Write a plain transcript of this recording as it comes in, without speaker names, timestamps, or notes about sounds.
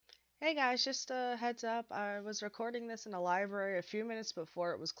Hey guys, just a heads up. I was recording this in a library a few minutes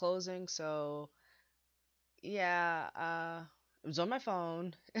before it was closing, so yeah, it was on my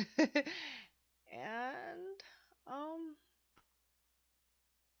phone. And um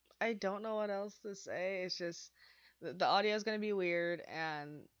I don't know what else to say. It's just the audio is going to be weird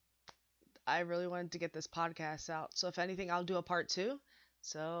and I really wanted to get this podcast out. So if anything, I'll do a part 2.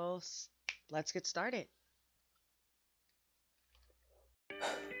 So let's get started.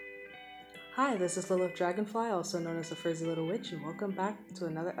 Hi, this is Lilith Dragonfly, also known as the Frizzy Little Witch, and welcome back to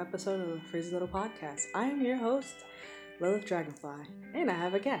another episode of the Frizzy Little Podcast. I am your host, Lilith Dragonfly, and I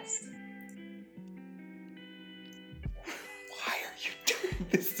have a guest. Why are you doing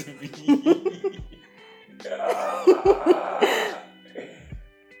this to me?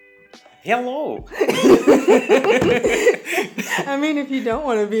 Hello. I mean, if you don't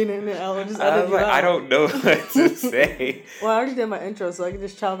want to be in it, I'll just edit you out. I don't know what to say. Well, I already did my intro, so I can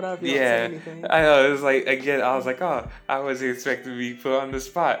just chop it out if you don't say anything. I know. It was like, again, I was like, oh, I wasn't expecting to be put on the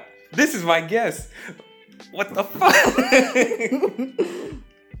spot. This is my guest. What the fuck?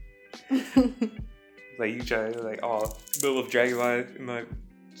 Like, you try to, like, oh, middle of Dragonfly. I'm like,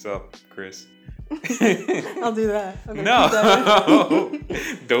 what's up, Chris? I'll do that. Okay, no.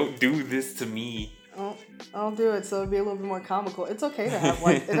 Don't do this to me. I'll do it so it'll be a little bit more comical. It's okay to have,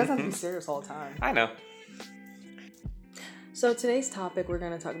 like, it doesn't have to be serious all the time. I know. So today's topic, we're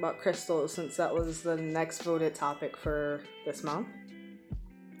going to talk about crystals, since that was the next voted topic for this month.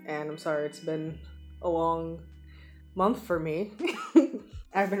 And I'm sorry, it's been a long month for me.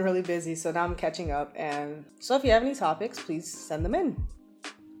 I've been really busy, so now I'm catching up. And so if you have any topics, please send them in.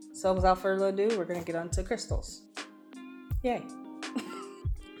 So without further ado, we're going to get on to crystals. Yay.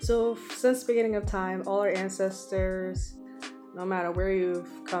 So since the beginning of time, all our ancestors, no matter where you've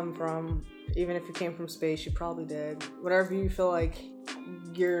come from, even if you came from space, you probably did. Whatever you feel like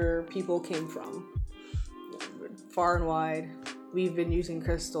your people came from, far and wide, we've been using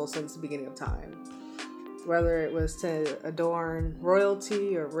crystals since the beginning of time. Whether it was to adorn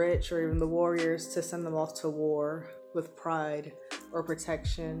royalty or rich, or even the warriors to send them off to war with pride or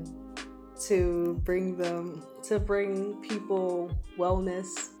protection, to bring people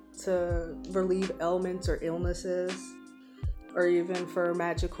wellness, to relieve ailments or illnesses, or even for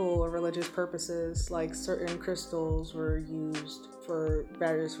magical or religious purposes. Like, certain crystals were used for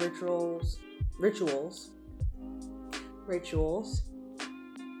various rituals.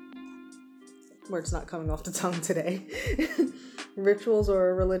 Word's not coming off the tongue today. Rituals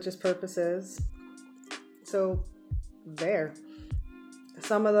or religious purposes. So, there.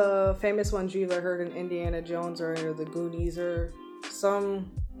 Some of the famous ones you either heard in Indiana Jones or the Goonies, or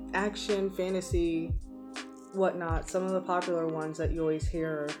some action, fantasy, whatnot. Some of the popular ones that you always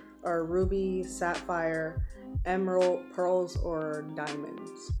hear are ruby, sapphire, emerald, pearls, or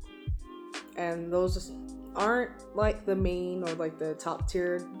diamonds. And those aren't like the main or like the top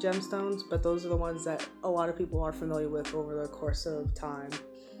tier gemstones, but those are the ones that a lot of people are familiar with over the course of time.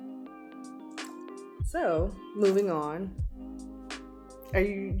 So, moving on. Are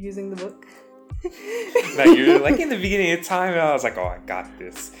you using the book? Like, you're like in the beginning of time, and I was like, oh, I got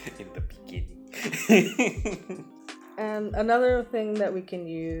this in the beginning. And another thing that we can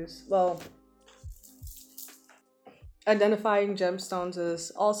use, well, identifying gemstones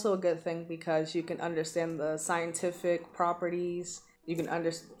is also a good thing because you can understand the scientific properties. You can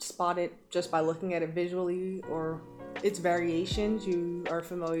spot it just by looking at it visually, or its variations you are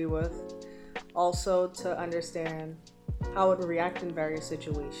familiar with. Also, to understand how it would react in various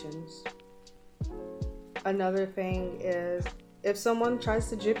situations. Another thing is, if someone tries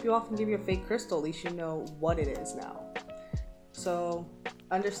to jip you off and give you a fake crystal, at least you know what it is now. So,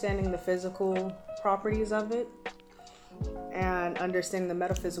 understanding the physical properties of it and understanding the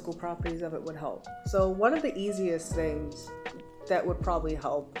metaphysical properties of it would help. So, one of the easiest things that would probably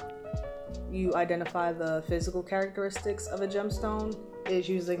help you identify the physical characteristics of a gemstone is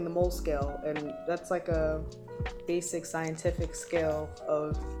using the mole scale, and that's like a basic scientific scale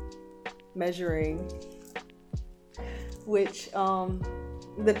of measuring which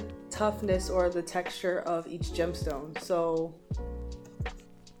the toughness or the texture of each gemstone. So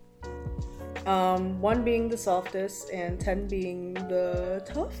 1 being the softest and 10 being the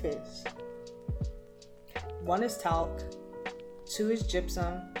toughest. 1 is talc, 2 is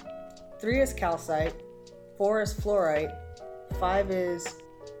gypsum, 3 is calcite, 4 is fluorite, 5 is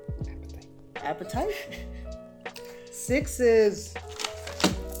apatite, 6 is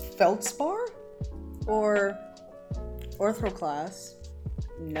feldspar or orthoclase.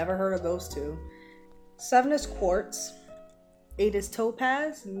 Never heard of those two. 7 is quartz, 8 is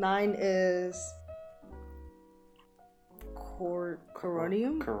topaz, 9 is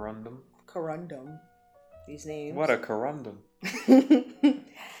corundum. Corundum. These names. What a corundum.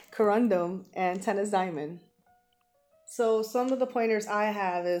 Corundum and tennis diamond. So some of the pointers I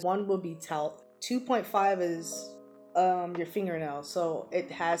have is 1 will be tout. 2.5 is your fingernail. So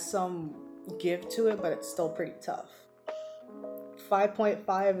it has some give to it, but it's still pretty tough.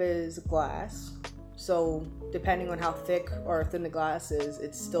 5.5 is glass. So depending on how thick or thin the glass is,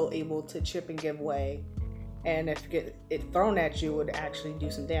 it's still able to chip and give way. And if you get it thrown at you, it would actually do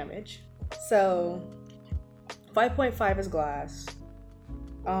some damage. So 5.5 is glass.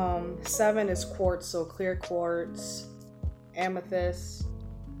 7 is quartz, so clear quartz, amethyst,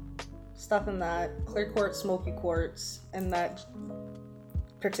 stuff in that. Clear quartz, smoky quartz in that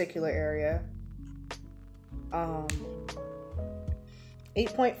particular area.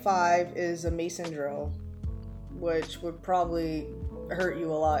 8.5 is a mason drill, which would probably hurt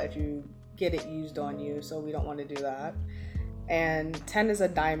you a lot if you get it used on you, so we don't want to do that. And 10 is a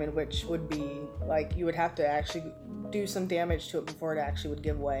diamond, which would be like you would have to actually do some damage to it before it actually would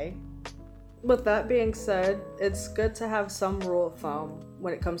give way. With that being said, it's good to have some rule of thumb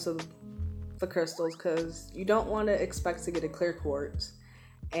when it comes to the crystals, because you don't want to expect to get a clear quartz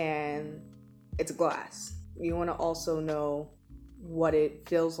and it's glass. You want to also know what it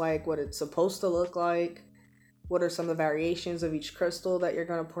feels like, what it's supposed to look like, what are some of the variations of each crystal that you're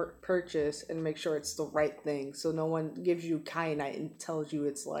going to purchase, and make sure it's the right thing. So no one gives you kyanite and tells you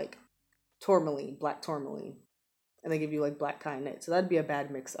it's like tourmaline, black tourmaline, and they give you like black kyanite. So that'd be a bad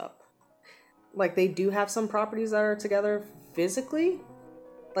mix up. Like they do have some properties that are together physically,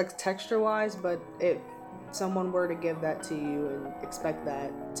 like texture wise, but if someone were to give that to you and expect that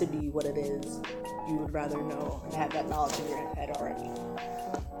to be what it is, you would rather know and have that knowledge in your head already.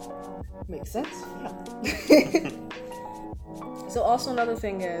 Makes sense? Yeah. So also another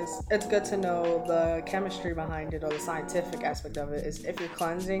thing is, it's good to know the chemistry behind it, or the scientific aspect of it. Is if you're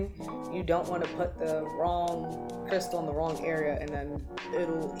cleansing, you don't want to put the wrong crystal in the wrong area, and then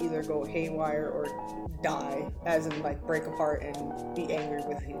it'll either go haywire or die, as in like break apart and be angry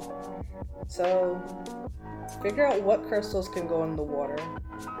with you. So figure out what crystals can go in the water,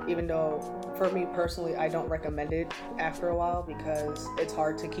 even though for me personally I don't recommend it after a while, because it's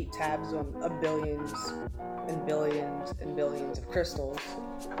hard to keep tabs on a billions and billions and billions of crystals.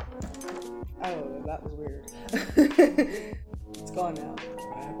 Oh, that was weird. It's gone now.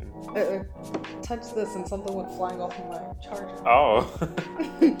 What happened? Touched this and something went flying off of my charger. Oh.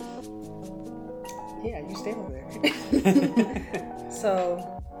 Yeah, you stay over there. So,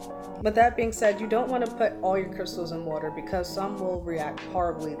 but that being said, you don't want to put all your crystals in water, because some will react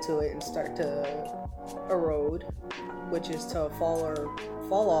horribly to it and start to erode, which is to fall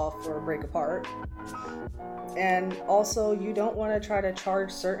off or break apart. And also, you don't want to try to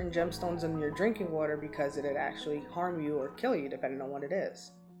charge certain gemstones in your drinking water, because it'd actually harm you or kill you depending on what it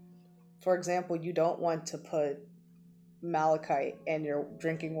is. For example, you don't want to put malachite in your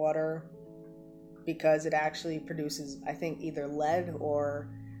drinking water, because it actually produces, I think, either lead or...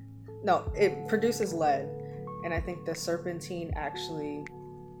 No, it produces lead. And I think the serpentine actually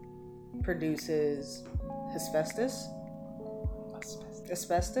produces asbestos.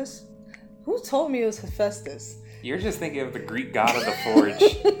 Asbestos? Who told me it was Hephaestus? You're just thinking of the Greek god of the forge.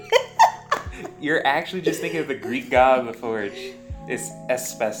 You're actually just thinking of the Greek god of the forge. It's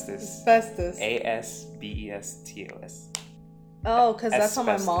asbestos. Asbestos. Asbestos. Oh, because that's how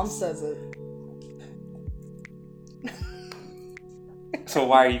my mom says it. So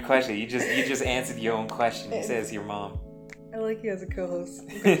why are you questioning? You just answered your own question. You said it's your mom. I like you as a co-host.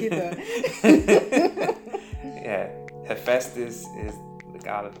 Keep that. Yeah, Hephaestus is the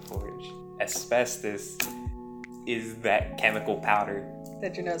god of the forge. Asbestos is that chemical powder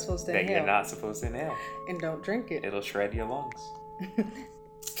that you're not supposed to that inhale. you're not supposed to inhale. And don't drink it. It'll shred your lungs.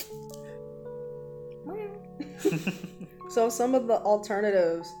 So some of the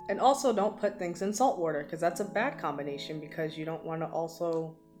alternatives, and also don't put things in salt water, because that's a bad combination, because you don't want to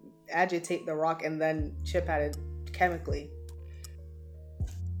also agitate the rock and then chip at it chemically.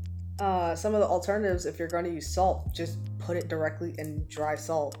 Some of the alternatives, if you're going to use salt, just put it directly in dry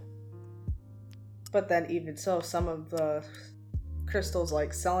salt. But then even so, some of the crystals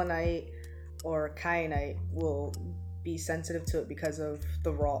like selenite or kyanite will be sensitive to it because of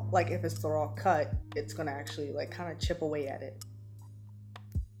the raw, like if it's the raw cut, it's gonna actually like kind of chip away at it.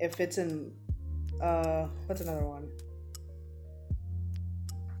 If it's in what's another one?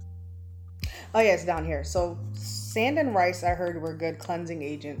 Oh yeah, it's down here. So sand and rice, I heard, were good cleansing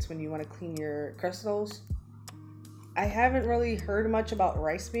agents when you want to clean your crystals. I haven't really heard much about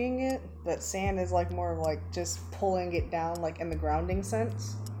rice being it, but sand is like more of like just pulling it down, like in the grounding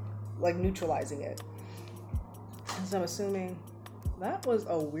sense, like neutralizing it. So I'm assuming that was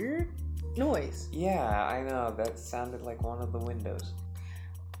a weird noise. Yeah, I know. That sounded like one of the windows.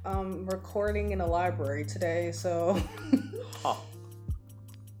 Recording in a library today, so Huh.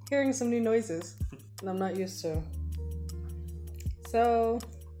 hearing some new noises that I'm not used to. So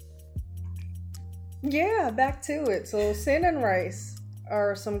yeah, back to it. So sand and rice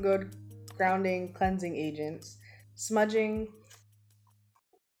are some good grounding, cleansing agents. Smudging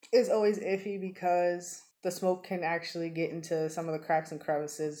is always iffy because the smoke can actually get into some of the cracks and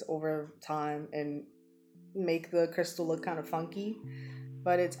crevices over time and make the crystal look kind of funky.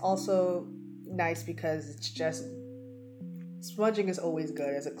 But it's also nice because it's just... smudging is always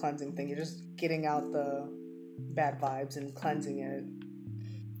good as a cleansing thing. You're just getting out the bad vibes and cleansing it.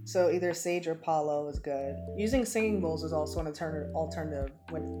 So either sage or palo is good. Using singing bowls is also an alternative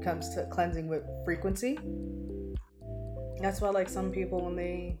when it comes to cleansing with frequency. That's why, like, some people when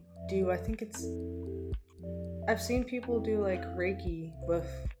they do, I think it's... I've seen people do like Reiki with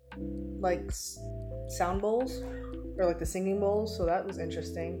like sound bowls or like the singing bowls, so that was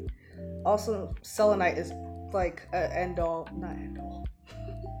interesting. Also, selenite is like not end all.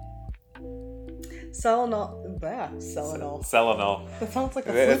 Selenol. Selenol. That sounds like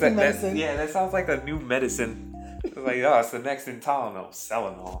a flu medicine. That sounds like a new medicine. It's like, oh, it's the next in Tylenol.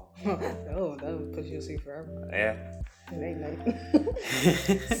 Selenol. Oh, that would put you to sleep forever. Yeah.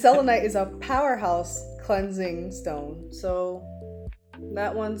 Selenite is a powerhouse cleansing stone. So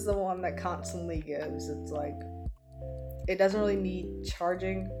that one's the one that constantly gives. It's like, it doesn't really need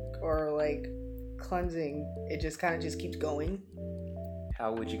charging or like cleansing. It just kind of just keeps going.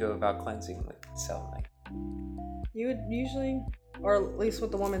 How would you go about cleansing with selenite? You would usually, or at least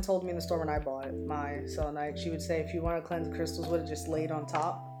what the woman told me in the store when I bought it, my selenite, she would say if you want to cleanse crystals with it, just lay it on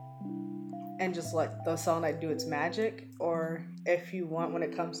top and just let the selenite do its magic. Or if you want, when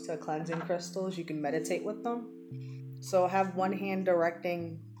it comes to cleansing crystals, you can meditate with them. So have one hand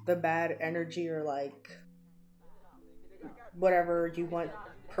directing the bad energy or like whatever you want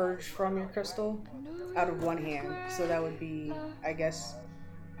purged from your crystal out of one hand. So that would be, I guess,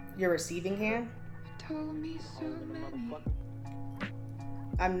 your receiving hand.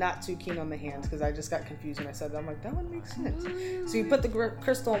 I'm not too keen on the hands because I just got confused when I said that. I'm like, that one makes sense. So you put the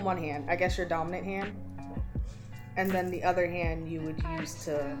crystal in one hand, I guess your dominant hand, and then the other hand you would use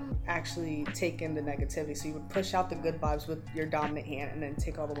to actually take in the negativity. So you would push out the good vibes with your dominant hand and then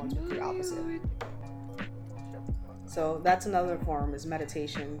take all the ones with your opposite. So that's another form, is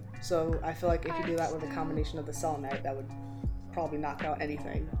meditation. So I feel like if you do that with a combination of the selenite, that would probably knock out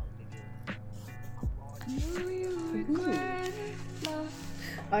anything.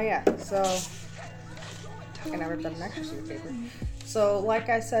 Oh yeah, so, and I ripped out an extra sheet of paper. So like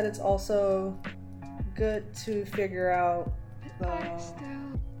I said, it's also good to figure out my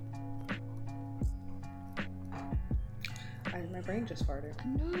brain just farted.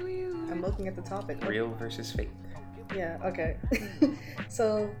 I'm looking at the topic. Real versus fake. Yeah, okay.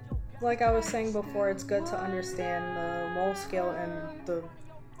 So, like I was saying before, it's good to understand the mole scale and the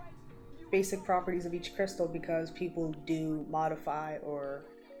basic properties of each crystal because people do modify or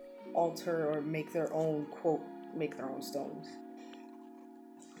alter or make their own, quote, make their own stones.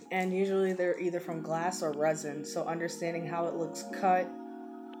 And usually they're either from glass or resin, so understanding how it looks cut,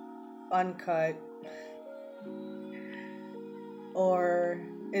 uncut, or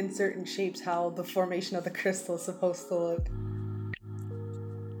in certain shapes how the formation of the crystal is supposed to look.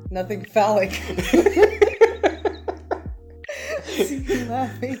 Nothing phallic. See,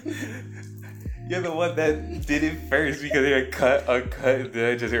 laughing. You're the one that did it first because they were cut, uncut, and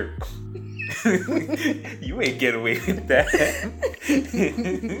then I just heard. You ain't get away with that.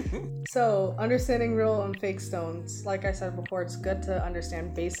 So, understanding real and fake stones. Like I said before, it's good to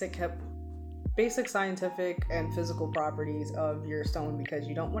understand basic scientific and physical properties of your stone because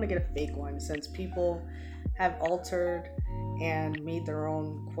you don't want to get a fake one since people have altered and made their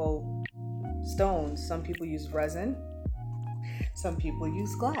own, quote, stones. Some people use resin. Some people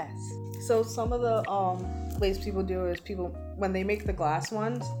use glass. So some of the ways people do it is when they make the glass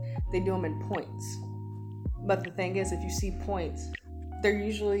ones, they do them in points. But the thing is, if you see points, they're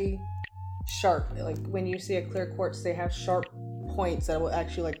usually sharp. Like when you see a clear quartz, they have sharp points that will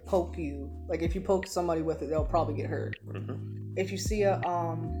actually like poke you. Like if you poke somebody with it, they'll probably get hurt. Mm-hmm. If you see a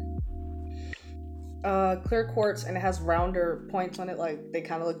clear quartz and it has rounder points on it, like they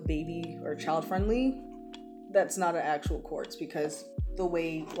kind of look baby or child friendly, that's not an actual quartz because the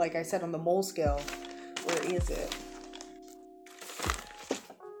way, like I said on the mole scale, where is it?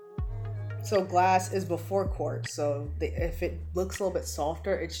 So glass is before quartz, so if it looks a little bit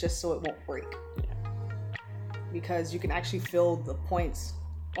softer, it's just so it won't break. Because you can actually feel the points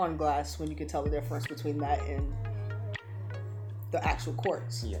on glass when you can tell the difference between that and the actual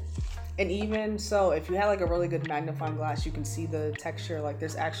quartz. Yeah. And even so, if you had like a really good magnifying glass, you can see the texture. Like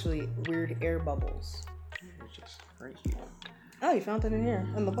there's actually weird air bubbles. Just right here. Oh, you found it in here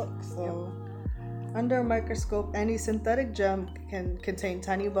in the book. So, under a microscope, any synthetic gem can contain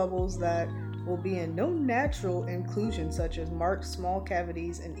tiny bubbles that will be in no natural inclusion, such as marked small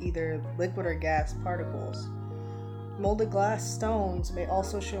cavities in either liquid or gas particles. Molded glass stones may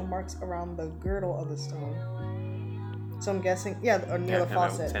also show marks around the girdle of the stone. So I'm guessing, or near the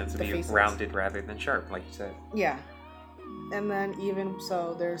faucet. It tends to be faces. rounded rather than sharp, like you said. Yeah. And then even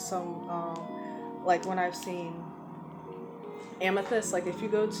so, there's some, like when I've seen amethyst, like if you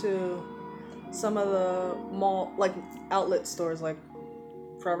go to some of the mall, like outlet stores, like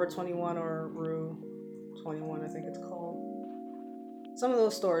Forever 21 or Rue 21, I think it's called. Some of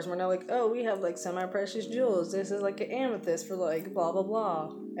those stores where they're like, oh, we have like semi-precious jewels. This is like an amethyst for like blah blah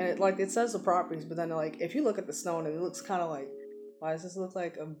blah, and it says the properties, but then like if you look at the stone, it looks kind of like, why does this look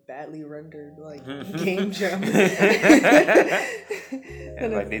like a badly rendered like game gem?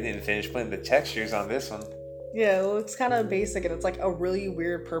 And like they didn't finish putting the textures on this one. Yeah, it looks kind of basic, and it's like a really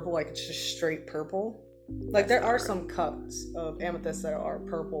weird purple, like it's just straight purple. Like there are some cups of amethyst that are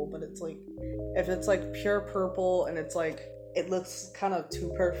purple, but it's like if it's like pure purple and it's like it looks kind of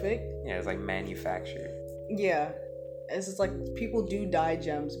too perfect. Yeah, it's like manufactured. Yeah, it's just like people do dye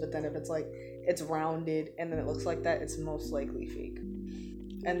gems, but then if it's like it's rounded and then it looks like that, it's most likely fake.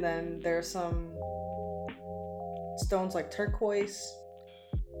 And then there's some stones like turquoise.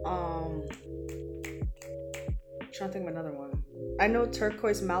 I'm trying to think of another one. I know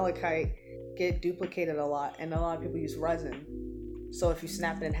turquoise malachite get duplicated a lot, and a lot of people use resin. So if you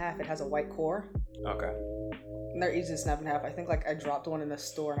snap it in half, it has a white core. Okay. And they're easy to snap in half. I think like I dropped one in the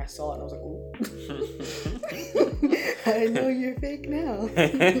store and I saw it and I was like, ooh. I know you're fake now.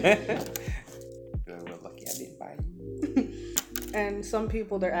 We're lucky I didn't buy you. And some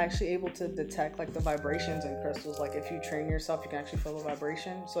people, they're actually able to detect like the vibrations in crystals. Like if you train yourself, you can actually feel the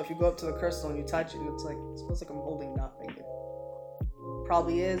vibration. So if you go up to the crystal and you touch it, and it's like, it feels like I'm holding nothing. It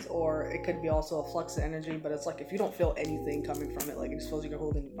probably is, or it could be also a flux of energy, but it's like if you don't feel anything coming from it, like it just feels like you're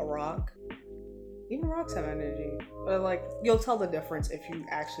holding a rock. Even rocks have energy, but like you'll tell the difference if you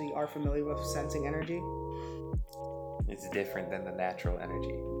actually are familiar with sensing energy. It's different than the natural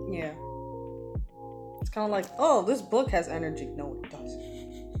energy. Yeah. It's kind of like, oh, this book has energy. No, it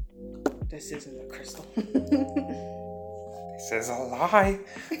doesn't. This isn't a crystal. This is a lie.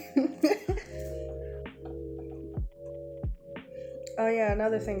 Oh yeah,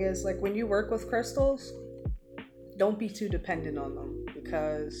 another thing is like when you work with crystals, don't be too dependent on them,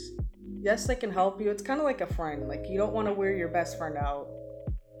 because yes, they can help you. It's kind of like a friend. Like you don't want to wear your best friend out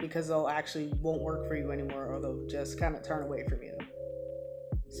because they'll actually won't work for you anymore, or they'll just kind of turn away from you.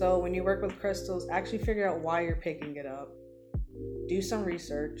 So when you work with crystals, actually figure out why you're picking it up. Do some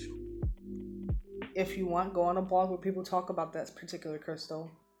research. If you want, go on a blog where people talk about that particular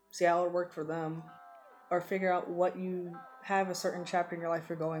crystal. See how it worked for them. Or figure out what you have a certain chapter in your life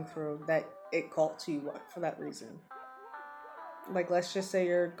you're going through that it called to you for that reason. Like, let's just say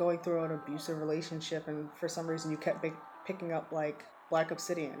you're going through an abusive relationship and for some reason you kept picking up, like, black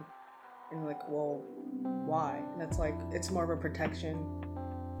obsidian. And you're like, well, why? And it's like, it's more of a protection.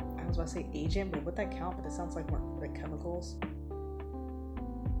 I was about to say agent, but would that count? But it sounds like more like chemicals.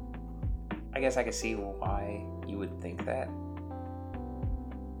 I guess I can see why you would think that.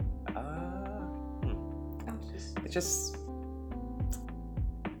 It's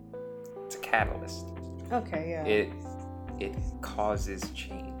a catalyst. Okay, yeah. It causes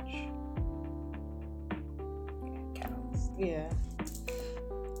change. Catalyst. Yeah.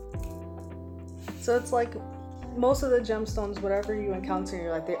 So it's like most of the gemstones, whatever you encounter in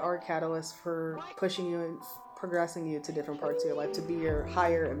your life, they are catalysts for pushing you and progressing you to different parts of your life to be your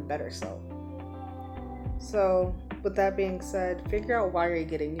higher and better self. So, with that being said, figure out why you're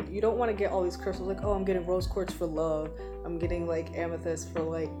getting it. You don't want to get all these crystals like, oh, I'm getting rose quartz for love. I'm getting like amethyst for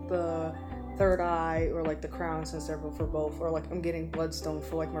like the third eye, or like the crown since they're for both, or like I'm getting bloodstone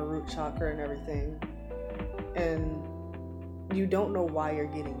for like my root chakra and everything. And you don't know why you're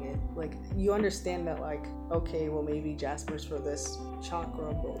getting it. Like, you understand that, like, okay, well, maybe Jasper's for this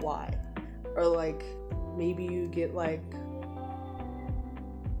chakra, but why? Or like maybe you get like,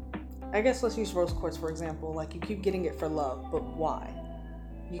 I guess let's use rose quartz for example. Like, you keep getting it for love, but why?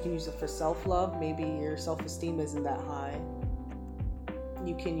 You can use it for self-love. Maybe your self-esteem isn't that high.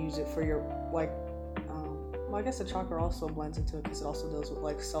 You can use it for your, like, well, I guess the chakra also blends into it because it also deals with,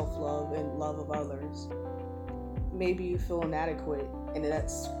 like, self-love and love of others. Maybe you feel inadequate, and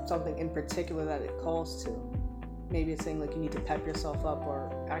that's something in particular that it calls to. Maybe it's saying, like, you need to pep yourself up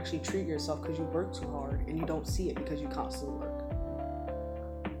or actually treat yourself because you work too hard and you don't see it because you constantly work.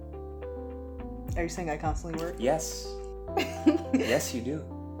 Are you saying I constantly work? Yes. Yes, you do.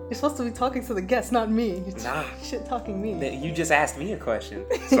 You're supposed to be talking to the guest, not me. You're Nah. shit talking me. You just asked me a question,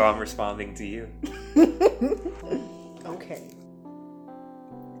 so I'm responding to you. Okay.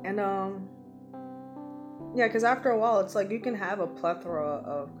 And yeah, because after a while, it's like you can have a plethora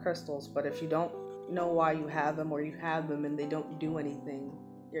of crystals, but if you don't know why you have them, or you have them and they don't do anything,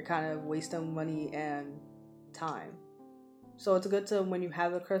 you're kind of wasting money and time. So it's good to, when you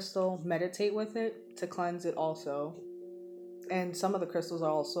have a crystal, meditate with it to cleanse it also. And some of the crystals are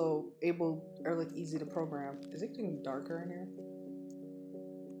also like easy to program. Is it getting darker in here?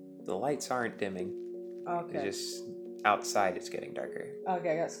 The lights aren't dimming. Okay. It's just outside it's getting darker.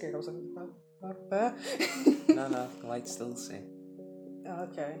 Okay, I got scared. I was like, No, the light's still the same.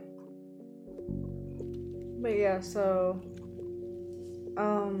 Okay. But yeah, so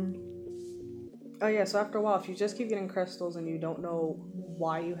oh yeah, so after a while, if you just keep getting crystals and you don't know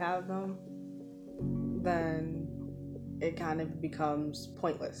why you have them, then it kind of becomes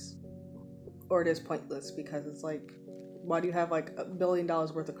pointless. Or it is pointless, because it's like, why do you have like $1 billion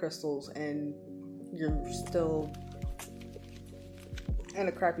worth of crystals and you're still in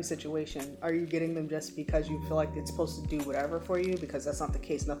a crappy situation? Are you getting them just because you feel like it's supposed to do whatever for you? Because that's not the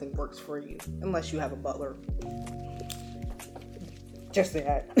case. Nothing works for you unless you have a butler. Just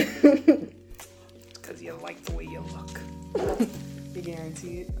that. It's because you like the way you look. You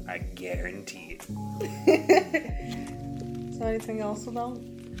guarantee it. I guarantee it. So anything else about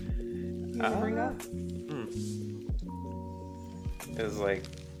you want to bring up? It was like,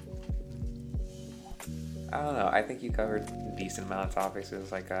 I don't know, I think you covered a decent amount of topics. It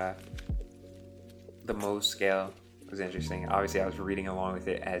was like the Mohs scale was interesting. Obviously I was reading along with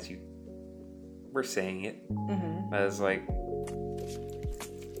it as you were saying it. But it was like,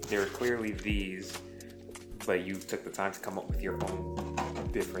 there were clearly these, but you took the time to come up with your own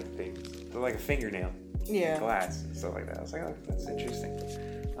different things. So like a fingernail, glass, and stuff like that. I was like, oh, that's interesting.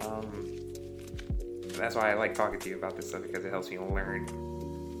 That's why I like talking to you about this stuff, because it helps me learn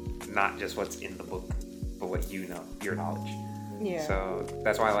not just what's in the book, but what you know, your knowledge. Yeah. So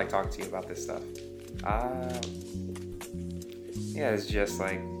that's why I like talking to you about this stuff. Yeah, it's just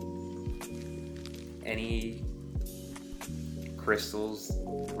like any crystals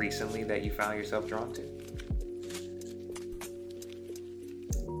recently that you found yourself drawn to.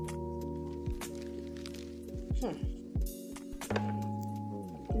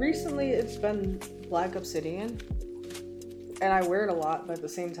 Recently, it's been black obsidian, and I wear it a lot, but at the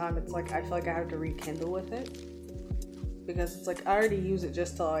same time, it's like I feel like I have to rekindle with it, because it's like I already use it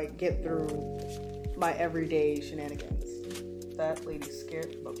just to like get through my everyday shenanigans. That lady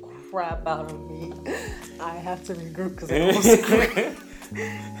scared the crap out of me. I have to regroup because I almost screamed.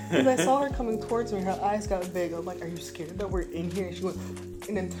 Because I saw her coming towards me, her eyes got big. I'm like, "Are you scared that we're in here?" And she went,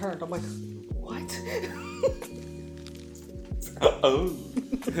 and then turned. I'm like, "What?" Oh,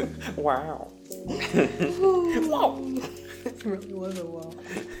 wow. Wow. It really was a wow.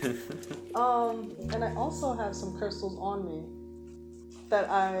 And I also have some crystals on me that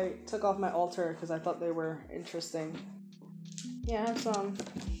I took off my altar because I thought they were interesting. Yeah, I have some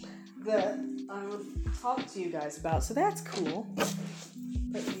that I would talk to you guys about, so that's cool.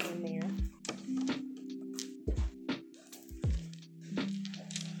 Put you in there.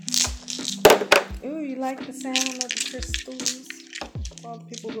 Ooh, you like the sound of the crystals? A lot of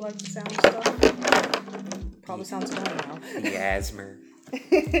people who like the sound stuff. Probably sounds fun now. Yasmer.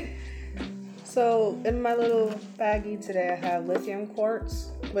 So, in my little baggie today, I have lithium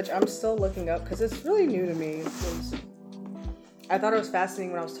quartz, which I'm still looking up because it's really new to me. I thought it was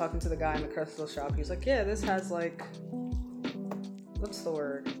fascinating when I was talking to the guy in the crystal shop. He was like, yeah, this has like, what's the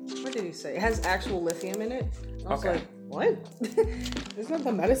word? What did he say? It has actual lithium in it. And I was like, what? Isn't that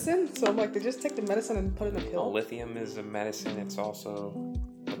the medicine? So I'm like, they just take the medicine and put it in a pill? Well, lithium is a medicine. It's also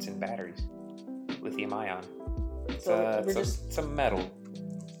what's in batteries. Lithium ion. It's a metal.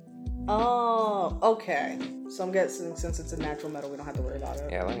 Oh, okay. So I'm guessing since it's a natural metal, we don't have to worry about it.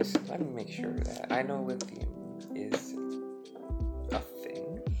 Yeah, let me make sure of that. I know lithium is a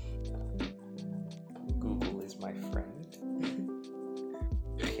thing. Google is my friend.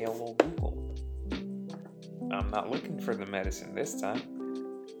 Hello, Google. I'm not looking for the medicine this time.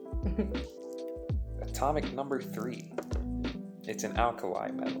 Atomic number 3. It's an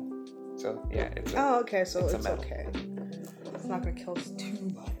alkali metal. So, yeah, it's a okay, so it's metal. okay. It's not going to kill us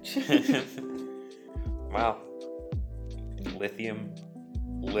too much. Wow. Lithium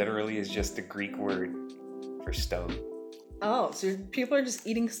literally is just the Greek word for stone. Oh, so people are just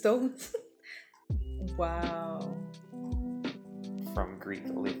eating stones? Wow. From Greek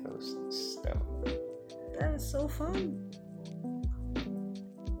lithos, stone. That is so fun.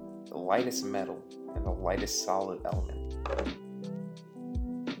 the lightest metal, and the lightest solid element.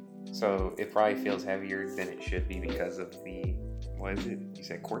 So it probably feels heavier than it should be because of the, what is it? You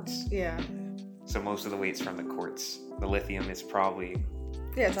said quartz? Yeah. So most of the weight's from the quartz. The lithium is probably...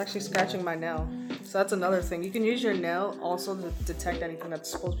 Yeah, it's actually scratching my nail. So that's another thing. You can use your nail also to detect anything that's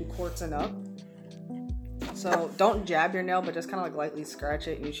supposed to be quartzing up. So don't jab your nail, but just kind of like lightly scratch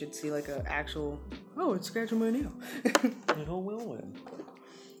it, and you should see like an actual, oh, it's scratching my nail. Oh, well then.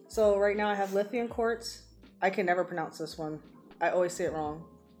 So right now I have lithium quartz. I can never pronounce this one. I always say it wrong.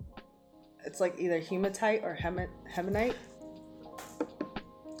 It's like either hematite or hemonite.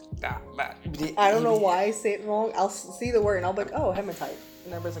 I don't know why I say it wrong. I'll see the word and I'll be like, oh, hematite.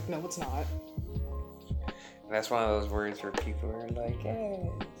 And everybody's like, no, it's not. That's one of those words where people are like,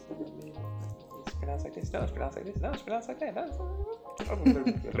 hey, it's pronounced like this. No, it's pronounced like this. No, it's pronounced like that.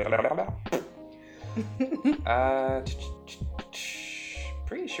 No.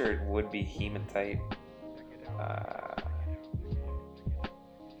 Pretty sure it would be hematite.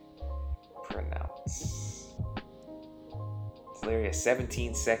 Pronounce. It's literally a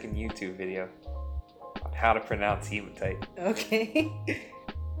 17-second YouTube video on how to pronounce hematite. Okay.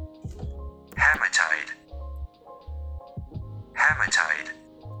 Hematite. Hematite.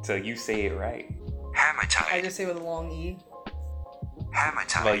 So you say it right. Hematite. I just say with a long E.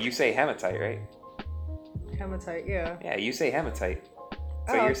 Hematite. Well, you say hematite, right? Hematite, yeah. Yeah, you say hematite.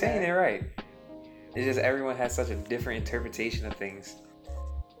 So Oh, you're okay. saying it right. It's just everyone has such a different interpretation of things.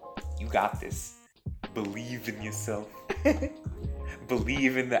 You got this. Believe in yourself.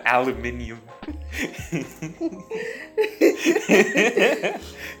 Believe in the aluminium.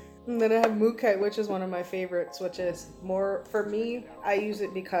 And then I have Mookaite, which is one of my favorites, which is more, for me, I use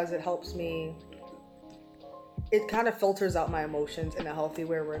it because it helps me, it kind of filters out my emotions in a healthy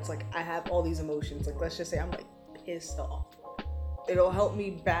way where it's like, I have all these emotions. Like, let's just say I'm like pissed off. It'll help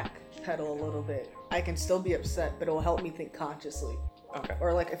me backpedal a little bit. I can still be upset, but it'll help me think consciously. Okay.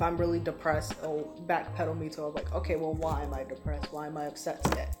 Or like if I'm really depressed, it'll backpedal me to like, okay, well, why am I depressed? Why am I upset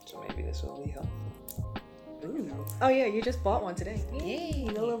today? So maybe this will be helpful. Ooh. Oh yeah, you just bought one today. Yay,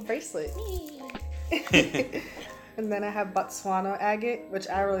 a little bracelet. And then I have Botswana agate, which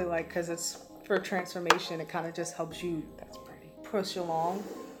I really like because it's for transformation. It kind of just helps you That's pretty. push along.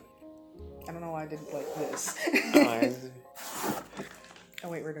 I don't know why I didn't like this. Oh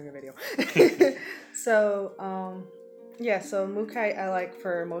wait, we're doing a video. So, so Mookaite I like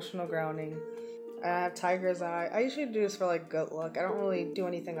for emotional grounding. I have Tiger's Eye. I usually do this for like good luck. I don't really do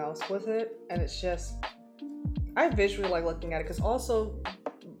anything else with it, and it's just I visually like looking at it because also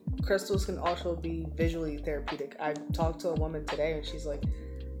crystals can also be visually therapeutic. I talked to a woman today, and she's like,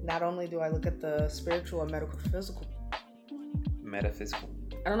 not only do I look at the spiritual and metaphysical.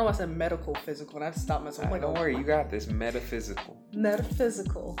 I don't know why I said medical physical, and I had to stop myself. I'm like, don't worry, you got this. Metaphysical.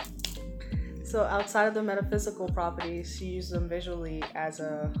 So outside of the metaphysical properties, she uses them visually as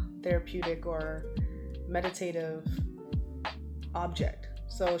a therapeutic or meditative object.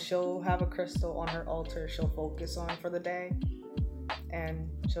 So she'll have a crystal on her altar she'll focus on for the day, and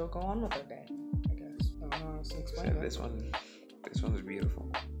she'll go on with her day, I guess. I don't know how else to explain So that. this one's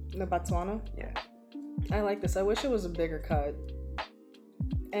beautiful. The Botswana? Yeah. I like this. I wish it was a bigger cut.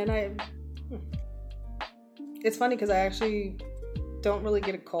 And it's funny because I actually don't really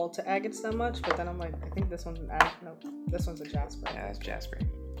get a call to agates that much, but then I'm like, I think this one's an agate. No, this one's a jasper. Yeah, that's Jasper.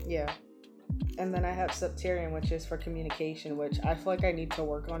 Yeah. And then I have Septarian, which is for communication, which I feel like I need to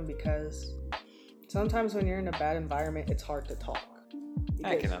work on because sometimes when you're in a bad environment, it's hard to talk.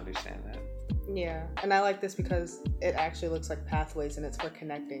 I can understand that. Yeah. And I like this because it actually looks like pathways and it's for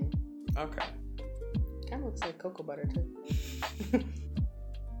connecting. Okay. Kind of looks like cocoa butter too.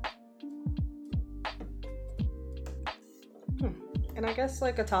 And I guess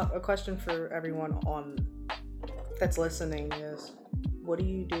like a question for everyone on that's listening is, what do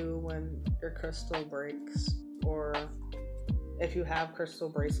you do when your crystal breaks? Or if you have crystal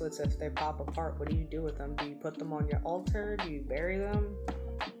bracelets, if they pop apart, what do you do with them? Do you put them on your altar? Do you bury them?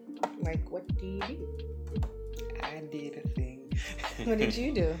 Like, what do you do? I did a thing. What did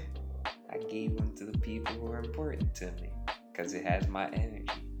you do? I gave them to the people who are important to me because it has my energy.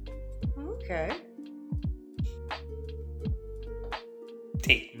 Okay.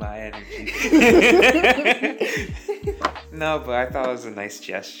 Take my energy. No, but I thought it was a nice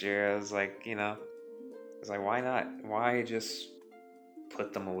gesture. I was like, why not? Why just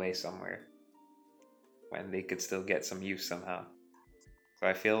put them away somewhere when they could still get some use somehow? So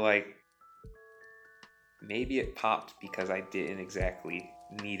I feel like maybe it popped because I didn't exactly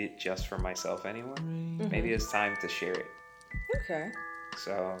need it just for myself anymore. Mm-hmm. Maybe it's time to share it. Okay.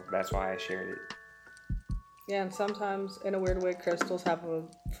 So that's why I shared it. Yeah, and sometimes, in a weird way, crystals have a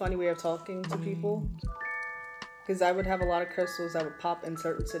funny way of talking to people. Because I would have a lot of crystals that would pop in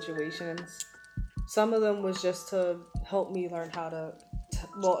certain situations. Some of them was just to help me learn how to...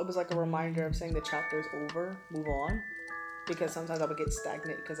 well, it was like a reminder of saying the chapter is over, move on. Because sometimes I would get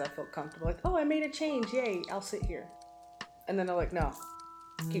stagnant because I felt comfortable. Like, oh, I made a change, yay, I'll sit here. And then I'm like, no,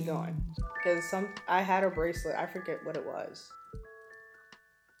 keep going. Because I had a bracelet, I forget what it was.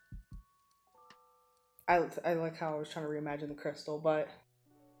 I like how I was trying to reimagine the crystal, but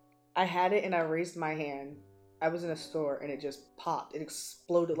I had it and I raised my hand. I was in a store and it just popped. It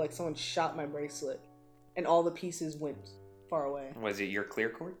exploded like someone shot my bracelet. And all the pieces went far away. Was it your clear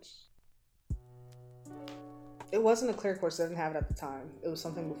quartz? It wasn't a clear quartz. I didn't have it at the time. It was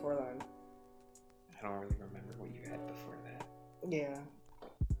something before then. I don't really remember what you had before that. Yeah.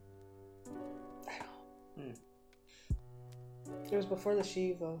 It was before the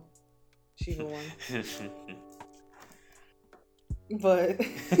Shiva one. But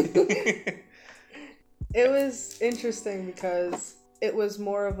it was interesting because it was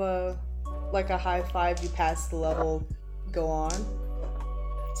more of a high five, you pass the level, go on.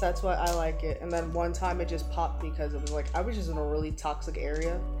 So that's why I like it. And then one time it just popped because it was like I was just in a really toxic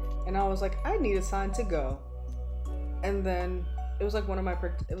area and I was like, I need a sign to go. And then it was like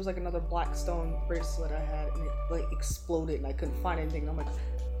it was like another black stone bracelet I had and it like exploded and I couldn't find anything. And I'm like,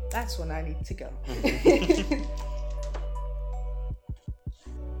 that's when I need to go.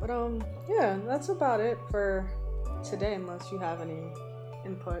 But yeah, that's about it for today unless you have any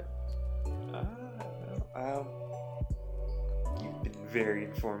input. You've been very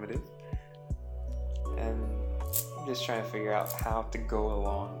informative. And I'm just trying to figure out how to go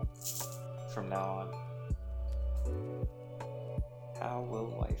along from now on. How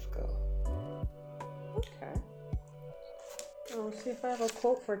will life go? Okay. Well, let's see if I have a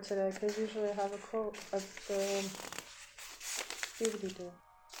quote for today, because usually I have a quote at the do.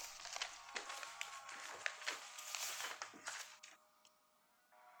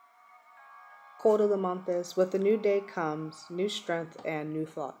 Quote of the month is, with the new day comes new strength and new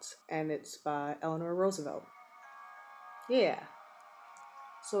thoughts. And it's by Eleanor Roosevelt. Yeah.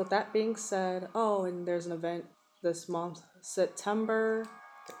 So with that being said, and there's an event this month, September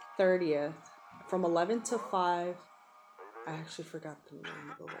 30th, from 11 to 5. I actually forgot the name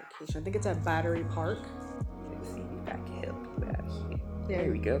of the location. I think it's at Battery Park. Let's see if I can help you out here. Yeah.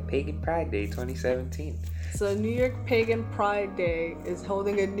 There we go. Pagan Pride Day 2017. So New York Pagan Pride Day is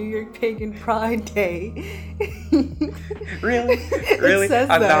holding a New York Pagan Pride Day. Really? Really? It says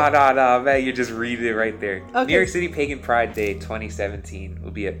that. No, man, you just read it right there. Okay. New York City Pagan Pride Day 2017 will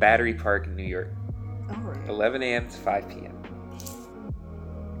be at Battery Park in New York. All right. 11 a.m. to 5 p.m.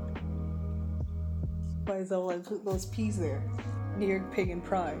 Why is all I put those P's there? New York Pagan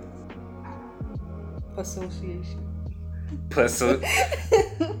Pride Association. So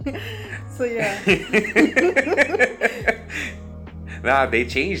yeah. Nah, they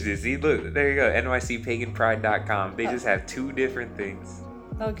changed it. See, look, there you go. NYCPaganPride.com. They just have two different things.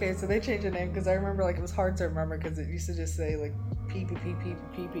 Okay, so they changed the name because I remember it was hard to remember because it used to just say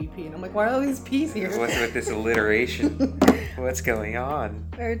PPP, and I'm like, why are all these P's here? What's with this alliteration? What's going on?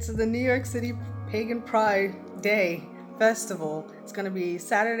 Alright, so the New York City Pagan Pride Day Festival is going to be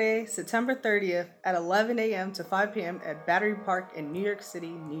Saturday, September 30th at 11 a.m. to 5 p.m. at Battery Park in New York City,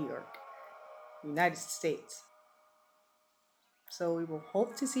 New York, United States. So we will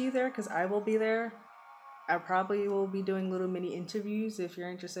hope to see you there because I will be there. I probably will be doing little mini interviews if you're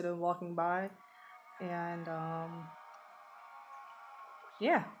interested in walking by. And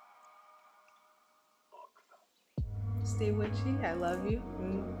yeah. Stay witchy. I love you.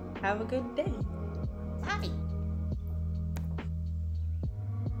 And have a good day. Bye.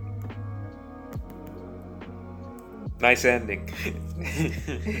 Nice ending.